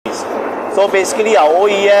So basically our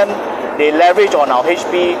OEM, they leverage on our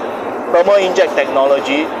HP Thermal Inkjet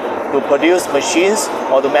Technology to produce machines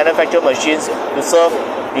or to manufacture machines to serve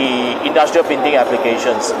the industrial printing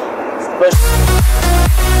applications.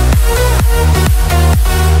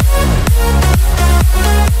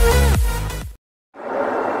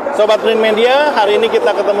 Sobat Print Media, hari ini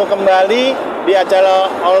kita ketemu kembali di acara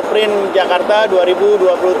AllPrint Jakarta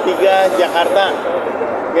 2023 Jakarta.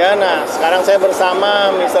 Ya, nah sekarang saya bersama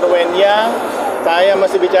Mr. Wen Yang. Saya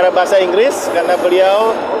masih bicara bahasa Inggris karena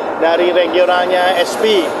beliau dari regionalnya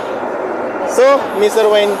HP. So, Mr.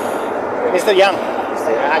 Yang,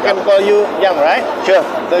 I can call you Yang, right? Sure.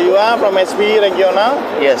 So you are from HP regional?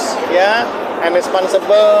 Yes. Yeah, and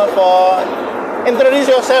responsible for. Introduce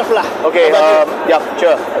yourself lah. Okay. Yeah,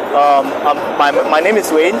 sure. My name is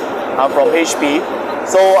Wayne. I'm from HP.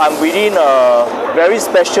 So I'm within a very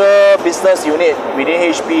special business unit within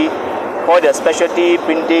HP called the Specialty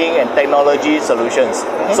Printing and Technology Solutions.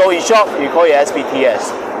 So in short, we call it SPTS.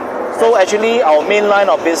 So actually, our main line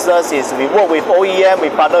of business is we work with OEM. We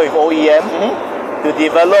partner with OEM to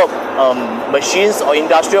develop machines or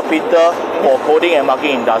industrial printer for coding and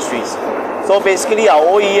marking industries. So basically, our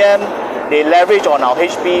OEM, they leverage on our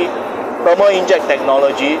HP Thermal Inkjet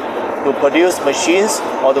Technology to produce machines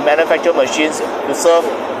or to manufacture machines to serve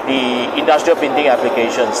the industrial printing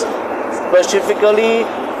applications. Specifically,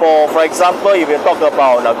 for example, if you talk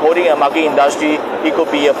about the coding and marking industry, it could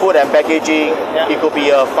be a food and packaging, it could be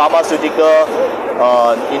a pharmaceutical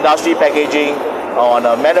industry packaging, on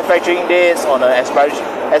a manufacturing dates, on an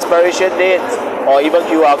expiration dates, or even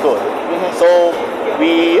QR code. So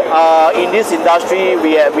we are in this industry.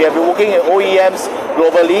 We have been working with OEMs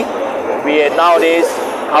globally.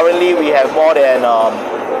 Currently we have more than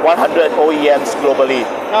 100 OEMs globally.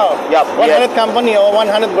 Oh, yeah, 100 company or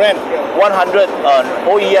 100 brand? 100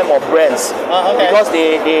 OEM or brands. Okay. Because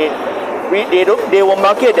they will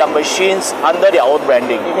market their machines under their own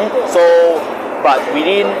branding. So, but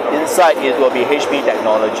inside it will be HP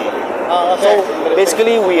technology. Okay. So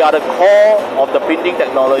basically, we are the core of the printing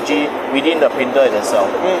technology within the printer itself.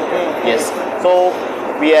 Yes. So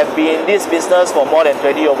we have been in this business for more than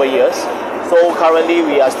 20 over years. So currently,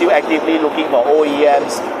 we are still actively looking for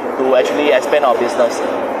OEMs to actually expand our business,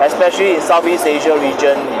 especially in Southeast Asia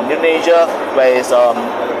region, Indonesia, where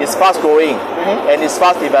it's fast growing and it's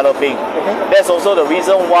fast developing. That's also the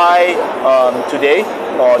reason why today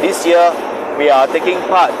or this year, we are taking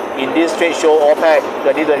part in this trade show, AllPrint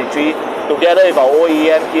 2023, together with our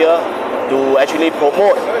OEM here to actually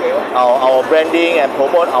promote our branding and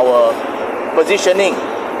promote our positioning.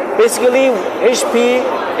 Basically, HP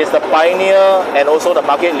is the pioneer and also the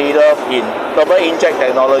market leader in thermal inkjet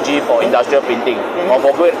technology for industrial printing or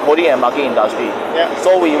for coding and marking industry. Yeah.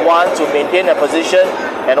 So we want to maintain a position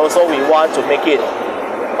and also we want to make it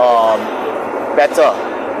better,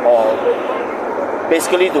 or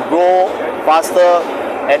basically to grow faster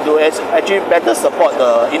and to actually better support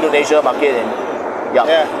the Indonesia market and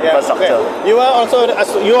infrastructure. Okay.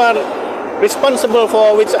 You are responsible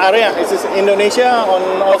for which area? Is this Indonesia or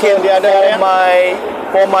also the other area?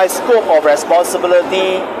 For my scope of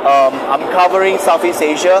responsibility, I'm covering Southeast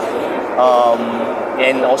Asia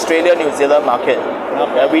and Australia, New Zealand market.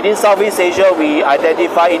 Okay. Within Southeast Asia, we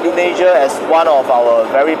identify Indonesia as one of our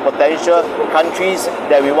very potential countries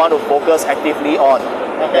that we want to focus actively on.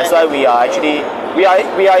 Okay. That's why we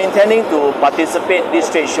are intending to participate this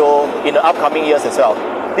trade show in the upcoming years as well.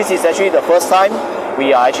 This is actually the first time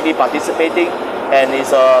we are actually participating, and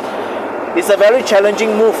it's a very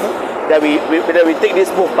challenging move that we take this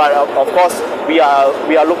move. But of course, we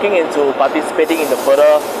are looking into participating in the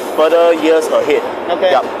further years ahead.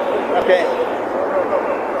 Okay. Yep. Okay.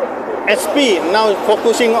 SP now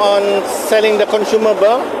focusing on selling the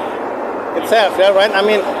consumable itself, yeah, right? I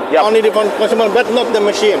mean, only the consumable, but not the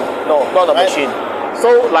machine. No, not the machine.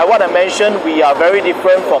 So, like what I mentioned, we are very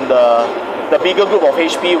different from the bigger group of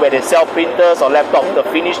HP where they sell printers or laptops, the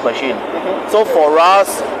finished machine. So for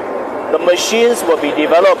us, the machines will be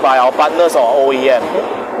developed by our partners or OEM.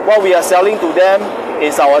 What we are selling to them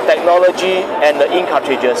is our technology and the ink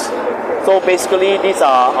cartridges. So basically, these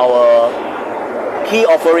are our key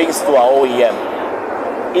offerings to our OEM.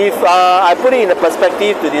 If I put it in a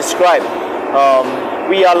perspective to describe,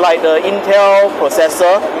 we are like the Intel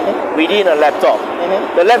processor within a laptop.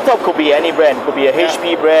 The laptop could be any brand, could be a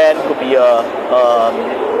HP brand, could be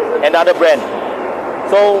another brand.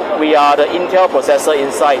 So we are the Intel processor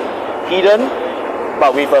inside, hidden,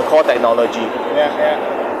 but with a core technology.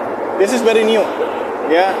 This is very new.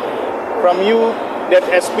 Yeah, from you that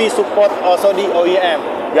SP support also the OEM.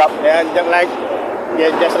 Yep. Yeah,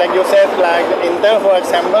 just like you said, like Intel, for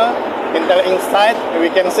example, Intel inside, we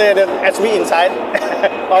can say that HP inside.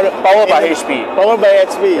 Or Powered by HP. Powered by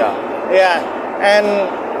HP. Yeah. Yeah. And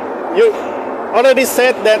you already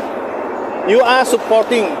said that you are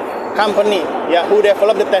supporting company, yeah, who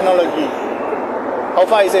develop the technology. How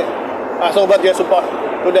far is it? So what your support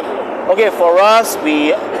to them? Okay, for us,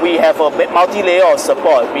 we have a multi-layer of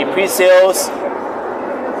support. We pre-sales,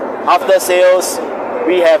 after sales,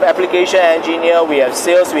 we have application engineer, we have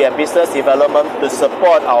sales, we have business development to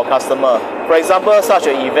support our customer. For example, such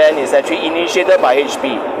an event is actually initiated by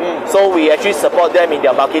HP. So we actually support them in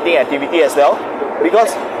their marketing activity as well.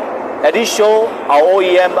 Because at this show, our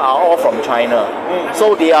OEM are all from China.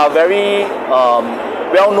 So they are very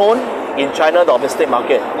well known in China domestic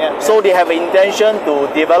market. Yeah. So they have an intention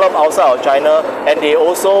to develop outside of China, and they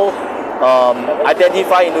also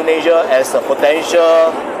identify Indonesia as a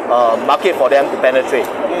potential market for them to penetrate.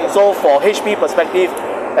 So for HP perspective,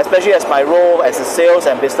 especially as my role as a sales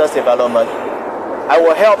and business development, I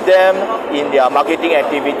will help them in their marketing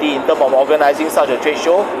activity in terms of organizing such a trade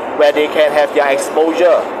show where they can have their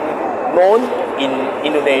exposure known in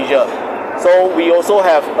Indonesia. So we also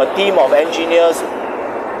have a team of engineers.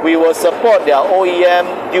 We will support their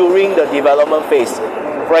OEM during the development phase.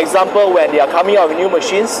 For example, when they are coming out with new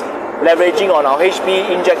machines, leveraging on our HP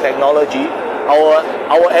Inkjet technology,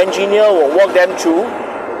 our engineer will walk them through,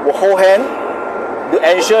 will hold hand to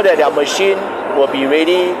ensure that their machine will be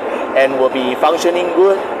ready and will be functioning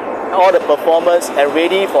good, all the performance, and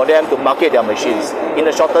ready for them to market their machines in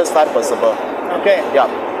the shortest time possible. Okay. Yeah.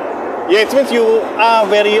 Yeah, it means you are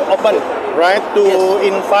very open, right, to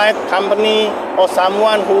invite company or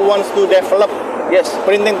someone who wants to develop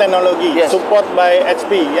printing technology, support by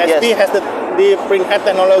HP. HP has the printhead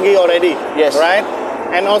technology already, right?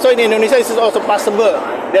 And also in Indonesia, it is also possible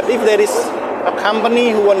that if there is a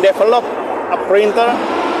company who want to develop a printer,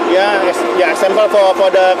 example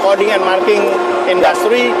for the coding and marking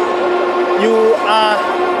industry, you are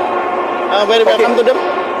very welcome to them.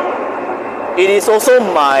 It is also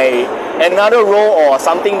another role or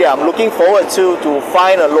something that I'm looking forward to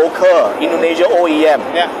find a local Indonesia OEM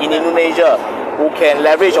in Indonesia who can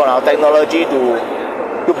leverage on our technology to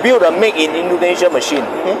build a make in Indonesia machine.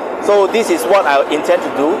 So this is what I intend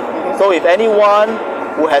to do. So if anyone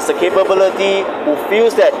who has the capability, who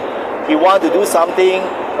feels that he wants to do something,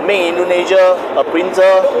 make in Indonesia, a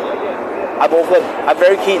printer, I'm open. I'm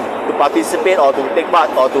very keen to participate or to take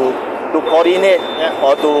part or to coordinate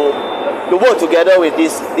or to work together with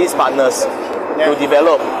these partners to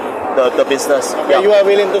develop the business. Okay, you are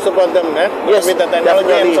willing to support them, yes, with the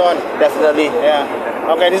technology and so on. Definitely. Yeah.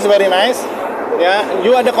 Okay, this is very nice. Yeah,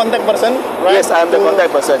 you are the contact person, right? Yes, I am the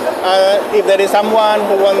contact person. If there is someone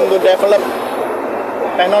who wants to develop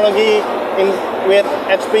technology with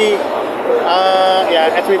HP,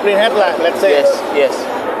 HP printhead lah, let's say. Yes.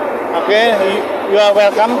 Okay, you are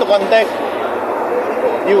welcome to contact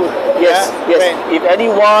you. Yes. If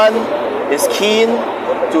anyone is keen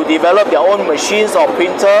to develop their own machines or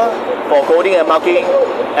printer for coding and marking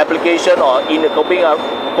application or in the coding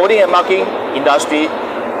and marking industry,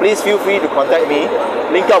 please feel free to contact me,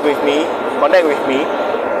 link up with me, connect with me,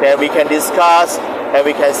 then we can discuss and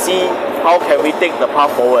we can see how can we take the path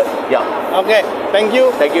forward. Yeah. Okay, thank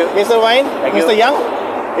you. Thank you. Mr. Wayne, Mr. Yang,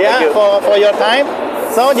 for your time.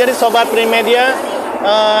 So, jadi Sobat Print Media,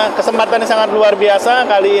 kesempatannya sangat luar biasa.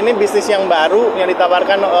 Kali ini bisnis yang baru yang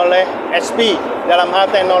ditawarkan oleh HP dalam hal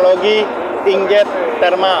teknologi inkjet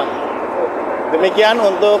thermal. Demikian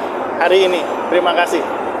untuk hari ini. Terima kasih.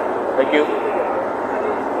 Thank you.